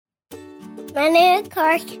My name is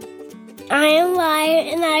Clark. I am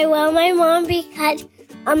Wyatt, and I love my mom because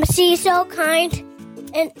she's so kind,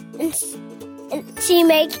 and she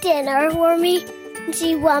makes dinner for me, and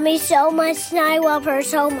she loves me so much, and I love her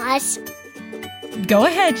so much. Go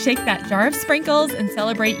ahead, shake that jar of sprinkles and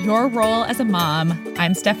celebrate your role as a mom.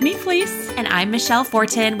 I'm Stephanie Fleece. And I'm Michelle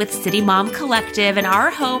Fortin with City Mom Collective, and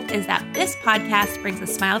our hope is that this podcast brings a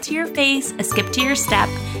smile to your face, a skip to your step,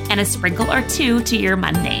 and a sprinkle or two to your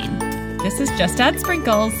mundane. This is Just Add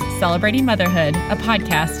Sprinkles, Celebrating Motherhood, a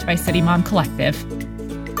podcast by City Mom Collective.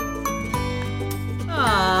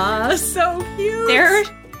 Aw, so cute. They're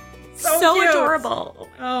so cute. adorable.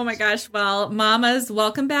 Oh my gosh. Well, mamas,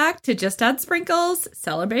 welcome back to Just Add Sprinkles,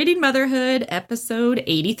 Celebrating Motherhood, episode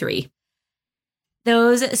 83.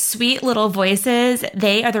 Those sweet little voices,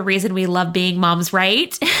 they are the reason we love being moms,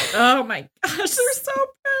 right? Oh my gosh, they're so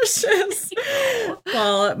precious.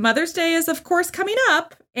 Well, Mother's Day is, of course, coming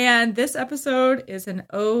up, and this episode is an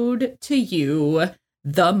ode to you,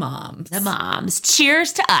 the moms. The moms.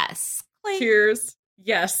 Cheers to us. Cheers.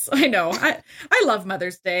 Yes, I know. I love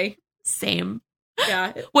Mother's Day. Same.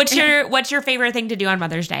 Yeah. What's your favorite thing to do on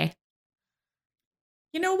Mother's Day?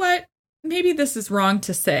 You know what? Maybe this is wrong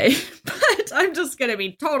to say, but I'm just going to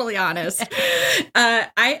be totally honest.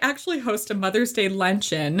 I actually host a Mother's Day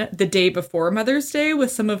luncheon the day before Mother's Day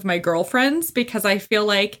with some of my girlfriends because I feel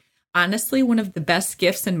like, honestly, one of the best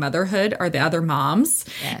gifts in motherhood are the other moms.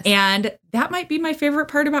 Yes. And that might be my favorite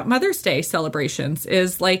part about Mother's Day celebrations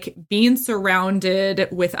is like being surrounded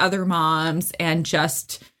with other moms and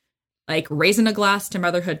just like raising a glass to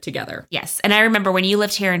motherhood together. Yes. And I remember when you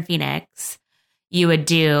lived here in Phoenix, you would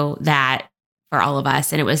do that for all of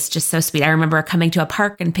us. And it was just so sweet. I remember coming to a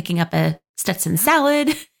park and picking up a Stetson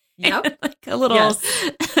salad. Yep. Like a little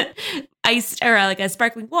iced or like a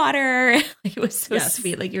sparkling water. It was so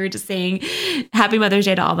sweet. Like you were just saying, happy Mother's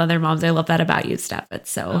Day to all other moms. I love that about you, Steph.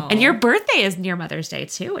 It's so, and your birthday is near Mother's Day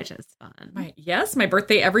too, which is fun. My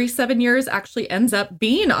birthday every 7 years actually ends up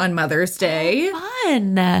being on Mother's Day.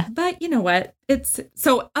 Fun. But you know what? It's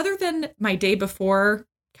so other than my day before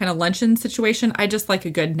kind of luncheon situation, I just like a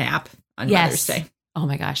good nap on Mother's Day. Oh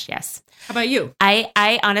my gosh, yes. How about you?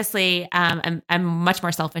 I honestly, I'm much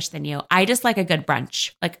more selfish than you. I just like a good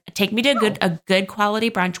brunch. Like take me to a good quality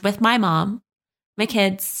brunch with my mom, my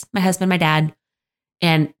kids, my husband, my dad,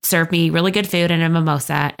 and serve me really good food and a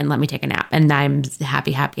mimosa and let me take a nap. And I'm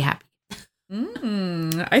happy. I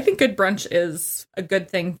think good brunch is a good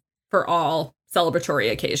thing for all celebratory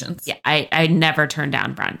occasions. Yeah, I never turn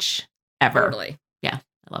down brunch ever. Totally. Yeah.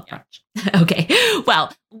 I love brunch. Okay.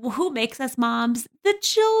 Well, who makes us moms? The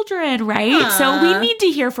children, right? Aww. So we need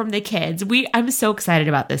to hear from the kids. I'm so excited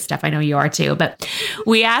about this stuff. I know you are too, but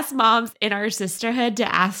we asked moms in our sisterhood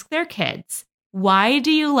to ask their kids, why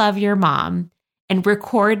do you love your mom? And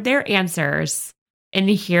record their answers. And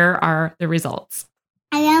here are the results.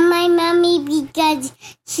 I love my mommy because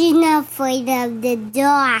she's not afraid of the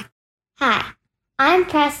dark. Hi, I'm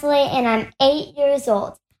Presley and I'm 8 years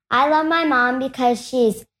old. I love my mom because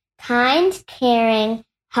she's kind, caring,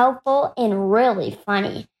 helpful, and really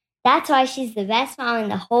funny. That's why she's the best mom in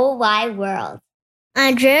the whole wide world.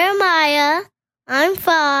 I'm Jeremiah. I'm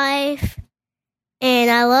 5.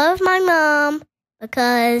 And I love my mom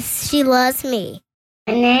because she loves me.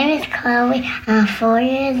 My name is Chloe. I'm 4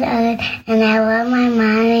 years old, and I love my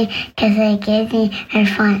mommy because it gives me her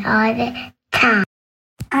fun all the time.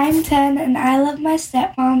 I'm 10 and I love my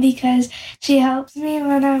stepmom because she helps me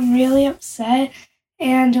when I'm really upset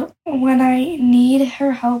and when I need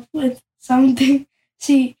her help with something,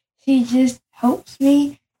 she just helps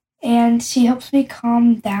me and she helps me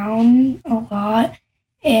calm down a lot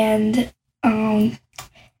and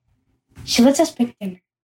she lets us pick dinner.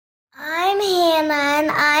 I'm Hannah and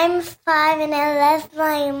I'm 5 and I love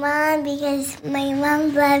my mom because my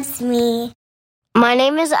mom loves me. My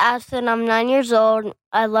name is Aspen. I'm 9 years old.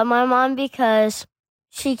 I love my mom because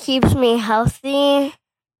she keeps me healthy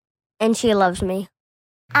and she loves me.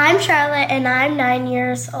 I'm Charlotte and I'm 9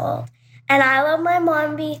 years old. And I love my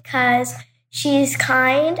mom because she's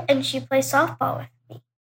kind and she plays softball with me.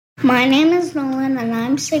 My name is Nolan and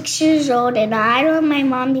I'm 6 years old. And I love my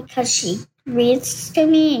mom because she reads to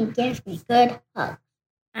me and gives me good hugs.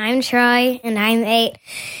 I'm Troy and I'm 8.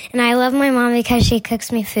 And I love my mom because she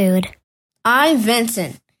cooks me food. I'm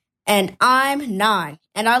Vincent, and I'm 9,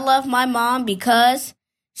 and I love my mom because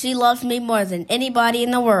she loves me more than anybody in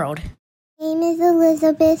the world. My name is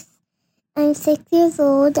Elizabeth. I'm 6 years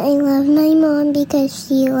old. I love my mom because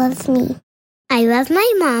she loves me. I love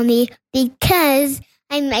my mommy because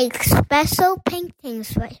I make special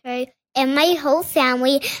paintings for her and my whole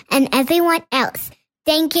family and everyone else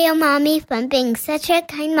Thank you, Mommy, for being such a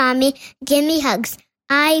kind mommy. Give me hugs.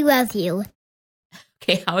 I love you.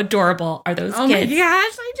 Okay, how adorable are those Oh kids? my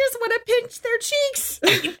gosh, I just want to pinch their cheeks.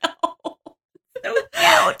 I know. So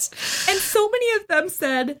cute. And so many of them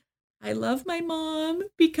said, I love my mom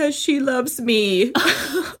because she loves me.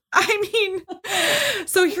 I mean,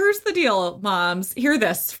 so here's the deal, moms. Hear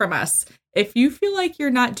this from us. If you feel like you're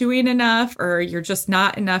not doing enough or you're just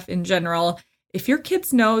not enough in general, if your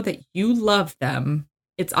kids know that you love them,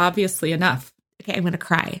 it's obviously enough. Okay, I'm going to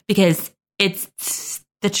cry because it's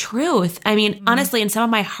the truth. I mean, honestly, in some of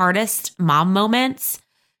my hardest mom moments,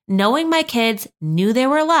 knowing my kids knew they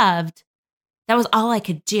were loved, that was all I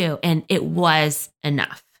could do. And it was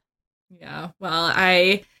enough. Yeah. Well,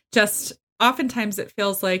 oftentimes it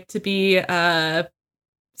feels like to be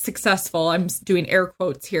successful, I'm doing air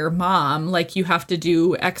quotes here, mom, like you have to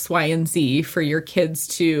do X, Y, and Z for your kids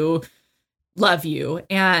to love you.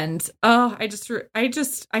 And I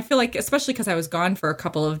feel like, especially because I was gone for a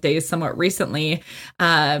couple of days somewhat recently,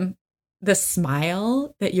 the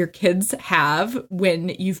smile that your kids have when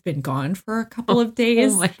you've been gone for a couple of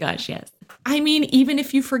days. Oh my gosh, yes. I mean, even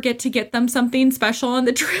if you forget to get them something special on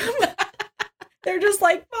the trip, they're just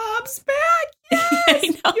like, Mom's back. Yes. I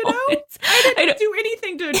know. You know? I didn't do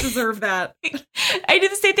anything to deserve that. I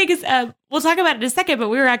did the same thing as, we'll talk about it in a second, but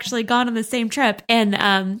we were actually gone on the same trip.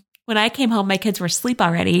 And when I came home, my kids were asleep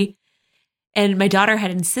already. And my daughter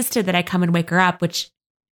had insisted that I come and wake her up, which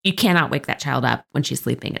you cannot wake that child up when she's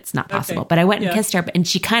sleeping. It's not possible. Okay. But I went and kissed her, and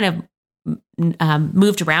she kind of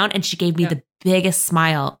moved around, and she gave me the biggest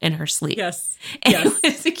smile in her sleep. Yes. And it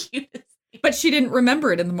was the cutest. But she didn't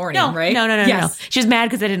remember it in the morning, right? No. She was mad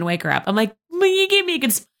because I didn't wake her up. I'm like, well, you gave me a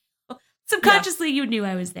good smile. Subconsciously, you knew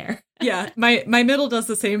I was there. Yeah. My middle does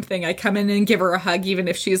the same thing. I come in and give her a hug, even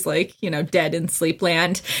if she's like, dead in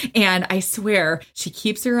sleepland. And I swear she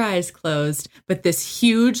keeps her eyes closed, but this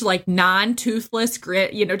huge, like non-toothless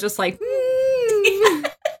grit, just like,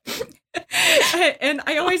 And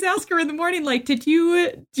I always ask her in the morning, like, do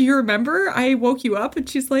you remember I woke you up? And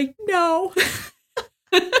she's like, no.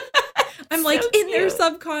 I'm so like, in their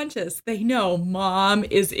subconscious, they know mom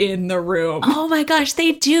is in the room. Oh my gosh,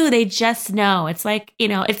 they do. They just know. It's like,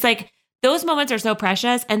 it's like those moments are so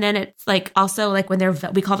precious. And then it's like also like when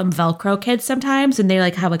we call them Velcro kids sometimes, and they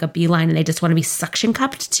like have like a beeline and they just want to be suction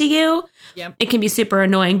cupped to you. Yep. It can be super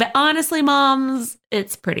annoying. But honestly, moms,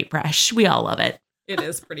 it's pretty fresh. We all love it. It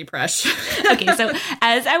is pretty fresh. Okay, so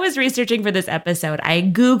as I was researching for this episode, I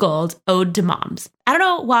Googled Ode to Moms. I don't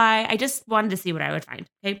know why. I just wanted to see what I would find.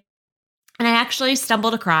 Okay. And I actually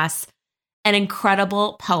stumbled across an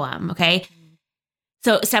incredible poem. Okay.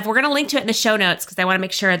 So, Steph, we're going to link to it in the show notes because I want to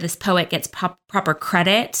make sure this poet gets proper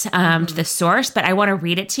credit to the source. But I want to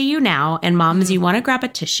read it to you now. And moms, you want to grab a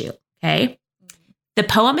tissue. Okay. The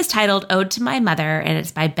poem is titled Ode to My Mother, and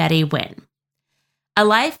it's by Betty Wynn. A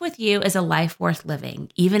life with you is a life worth living,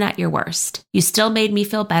 even at your worst. You still made me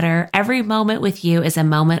feel better. Every moment with you is a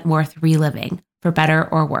moment worth reliving, for better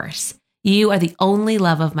or worse. You are the only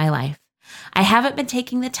love of my life. I haven't been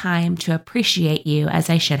taking the time to appreciate you as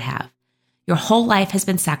I should have. Your whole life has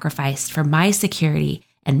been sacrificed for my security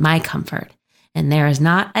and my comfort, and there is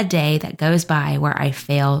not a day that goes by where I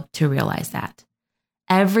fail to realize that.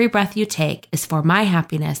 Every breath you take is for my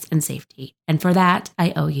happiness and safety, and for that,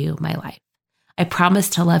 I owe you my life. I promise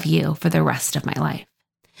to love you for the rest of my life.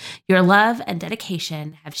 Your love and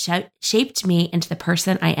dedication have shaped me into the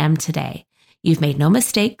person I am today. You've made no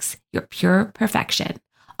mistakes. You're pure perfection.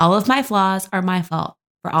 All of my flaws are my fault.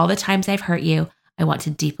 For all the times I've hurt you, I want to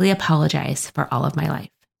deeply apologize for all of my life.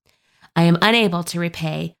 I am unable to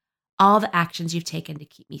repay all the actions you've taken to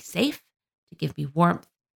keep me safe, to give me warmth,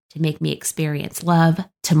 to make me experience love,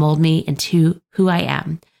 to mold me into who I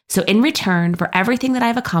am. So in return for everything that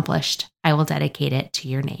I've accomplished, I will dedicate it to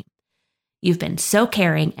your name. You've been so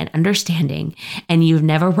caring and understanding, and you've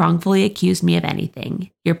never wrongfully accused me of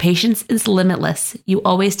anything. Your patience is limitless. You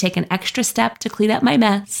always take an extra step to clean up my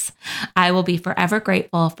mess. I will be forever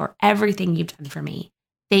grateful for everything you've done for me.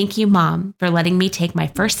 Thank you, Mom, for letting me take my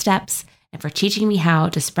first steps and for teaching me how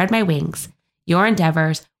to spread my wings. Your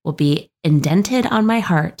endeavors will be indented on my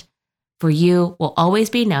heart, for you will always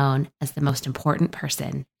be known as the most important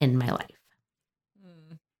person in my life.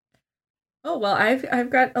 Oh, well, I've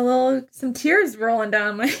got some tears rolling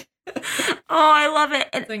down my. Oh, I love it.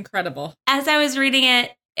 It's incredible. As I was reading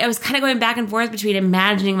it, I was kind of going back and forth between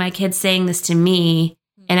imagining my kids saying this to me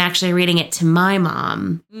and actually reading it to my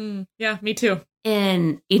mom. Yeah, me too.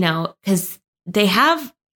 And, because they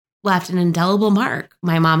have left an indelible mark,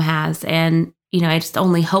 my mom has. And, I just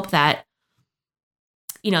only hope that,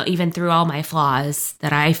 even through all my flaws,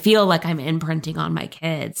 that I feel like I'm imprinting on my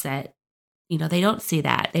kids that, they don't see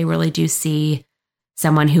that. They really do see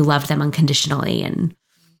someone who loved them unconditionally and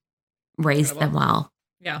raised them well.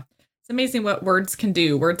 Yeah. It's amazing what words can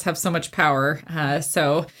do. Words have so much power.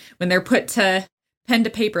 So when they're put to pen to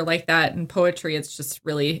paper like that in poetry, it's just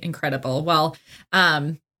really incredible. Well,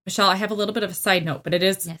 Michelle, I have a little bit of a side note, but it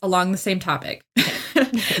is along the same topic.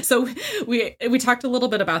 So we talked a little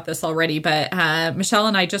bit about this already, but Michelle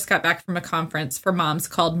and I just got back from a conference for moms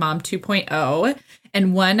called Mom 2.0.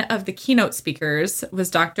 And one of the keynote speakers was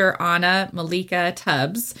Dr. Anna Malika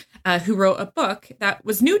Tubbs, who wrote a book that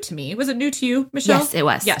was new to me. Was it new to you, Michelle? Yes, it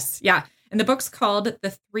was. Yes. Yeah. And the book's called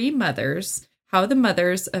The Three Mothers: How the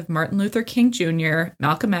Mothers of Martin Luther King Jr.,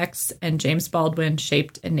 Malcolm X, and James Baldwin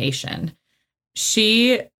Shaped a Nation.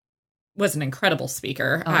 She was an incredible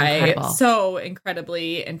speaker. So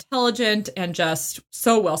incredibly intelligent and just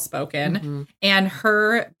so well-spoken. Mm-hmm. And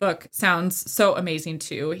her book sounds so amazing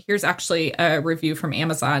too. Here's actually a review from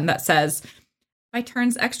Amazon that says, by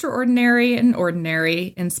turns extraordinary and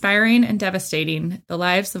ordinary, inspiring and devastating, the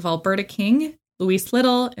lives of Alberta King, Louise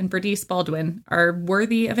Little, and Bernice Baldwin are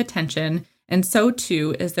worthy of attention, and so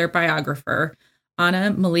too is their biographer,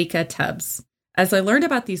 Anna Malika Tubbs. As I learned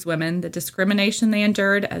about these women, the discrimination they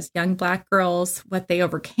endured as young Black girls, what they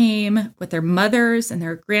overcame, what their mothers and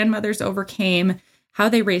their grandmothers overcame, how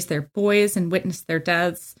they raised their boys and witnessed their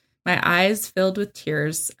deaths, my eyes filled with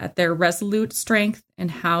tears at their resolute strength and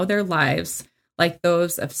how their lives, like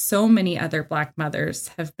those of so many other Black mothers,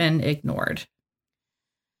 have been ignored.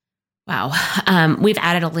 Wow. We've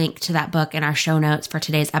added a link to that book in our show notes for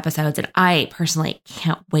today's episodes, and I personally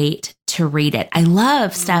can't wait to read it. I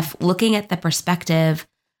love, Steph, looking at the perspective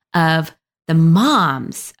of the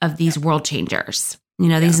moms of these world changers.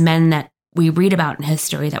 These men that we read about in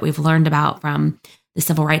history, that we've learned about from the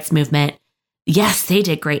civil rights movement. Yes, they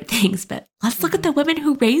did great things, but let's look at the women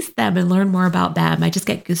who raised them and learn more about them. I just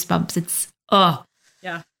get goosebumps.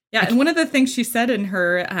 Yeah. And one of the things she said in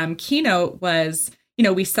her keynote was,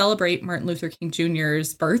 we celebrate Martin Luther King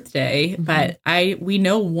Jr.'s birthday, but we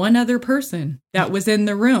know one other person that was in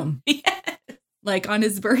the room, like on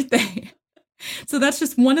his birthday. So that's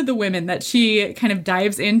just one of the women that she kind of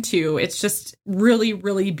dives into. It's just really,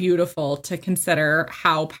 really beautiful to consider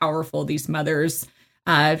how powerful these mothers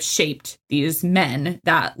shaped these men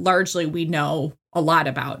that largely we know a lot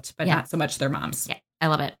about, but not so much their moms. Yeah, I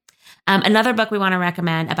love it. Another book we want to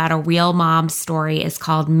recommend about a real mom story is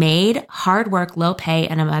called Made: Hard Work, Low Pay,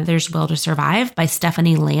 and a Mother's Will to Survive by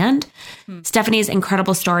Stephanie Land. Stephanie's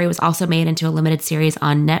incredible story was also made into a limited series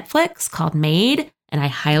on Netflix called Made, and I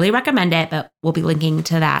highly recommend it, but we'll be linking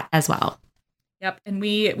to that as well. Yep. And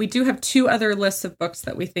we do have 2 other lists of books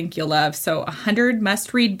that we think you'll love. So 100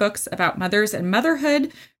 must-read books about mothers and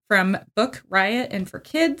motherhood from Book Riot and for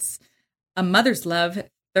Kids. A Mother's Love,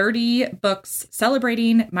 30 books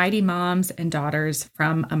celebrating mighty moms and daughters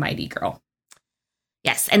from a mighty girl.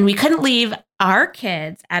 Yes, and we couldn't leave our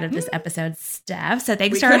kids out of this episode, Steph. So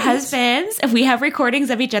thanks to our husbands, we have recordings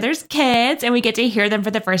of each other's kids, and we get to hear them for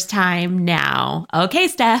the first time now. Okay,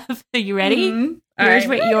 Steph, are you ready? Here's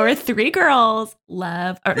what your 3 girls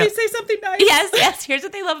love. They say something nice. Yes. Here's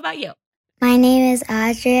what they love about you. My name is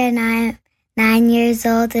Audrey, and I'm 9 years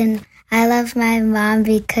old, and I love my mom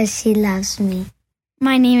because she loves me.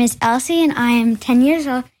 My name is Elsie, and I am 10 years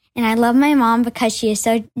old, and I love my mom because she is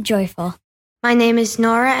so joyful. My name is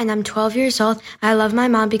Nora, and I'm 12 years old. I love my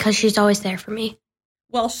mom because she's always there for me.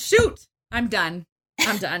 Well, shoot. I'm done.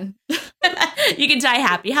 You can die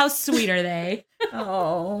happy. How sweet are they?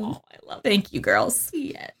 Oh, I love it. Thank you, girls.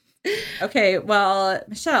 Yes. Okay, well,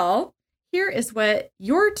 Michelle, here is what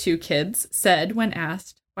your 2 kids said when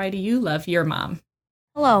asked, why do you love your mom?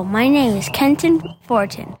 Hello, my name is Kenton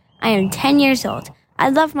Fortin. I am 10 years old. I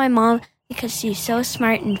love my mom because she's so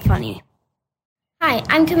smart and funny. Hi,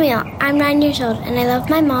 I'm Camille. I'm 9 years old, and I love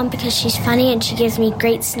my mom because she's funny and she gives me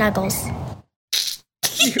great snuggles. I'm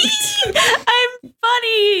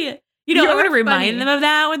funny. I'm going to remind them of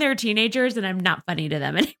that when they're teenagers, and I'm not funny to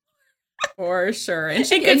them anymore. For sure. And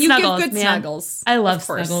you give good snuggles. I love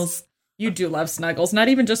snuggles. You do love snuggles, not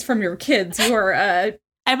even just from your kids. You are a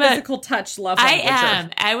physical touch lover. I am.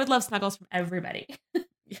 I would love snuggles from everybody.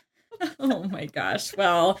 Oh my gosh.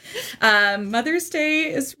 Well, Mother's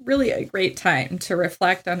Day is really a great time to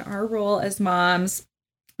reflect on our role as moms.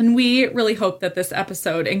 And we really hope that this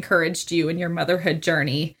episode encouraged you in your motherhood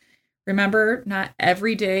journey. Remember, not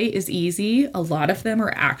every day is easy. A lot of them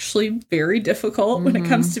are actually very difficult when it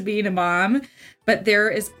comes to being a mom, but there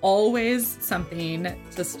is always something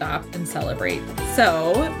to stop and celebrate.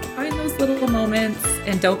 So find those little moments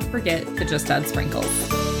and don't forget to just add sprinkles.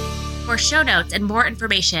 For show notes and more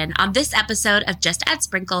information on this episode of Just Add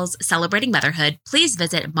Sprinkles Celebrating Motherhood, please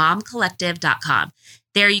visit momcollective.com.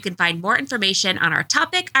 There you can find more information on our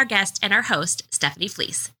topic, our guest, and our host, Stephanie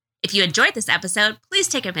Fleece. If you enjoyed this episode, please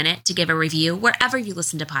take a minute to give a review wherever you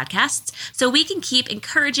listen to podcasts so we can keep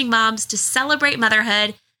encouraging moms to celebrate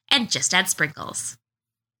motherhood and just add sprinkles.